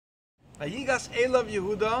Vayigash Elav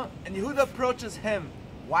Yehuda, and Yehuda approaches him.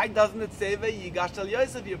 Why doesn't it say Vayigash al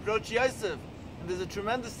Yosef? He approached Yosef. And there's a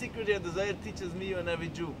tremendous secret here the Zohar teaches me and every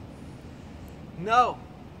Jew. No,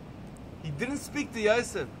 he didn't speak to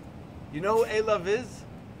Yosef. You know who Elav is?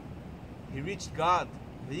 He reached God.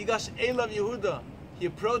 Vayigash Elav Yehuda. He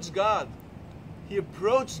approached God. He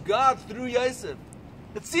approached God through Yosef.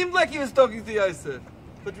 It seemed like he was talking to Yosef,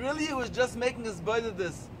 but really he was just making his bite of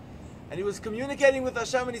this. And he was communicating with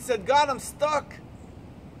Hashem, and he said, God, I'm stuck.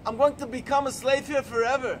 I'm going to become a slave here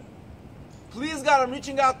forever. Please, God, I'm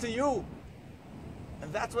reaching out to you.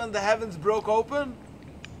 And that's when the heavens broke open.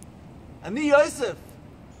 Ani Yosef.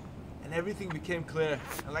 And everything became clear.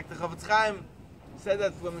 And like the Chavetz Chaim said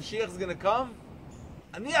that when Mashiach is going to come,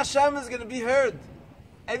 Ani Hashem is going to be heard.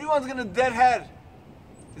 Everyone's going to dead head.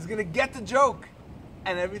 He's going to get the joke.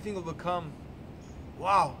 And everything will become,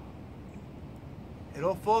 wow. It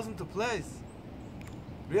all falls into place.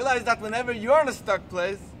 Realize that whenever you're in a stuck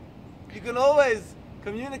place, you can always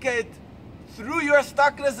communicate through your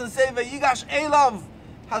stuckness and say, Vayigash Elav,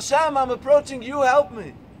 Hashem, I'm approaching you, help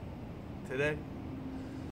me. Today.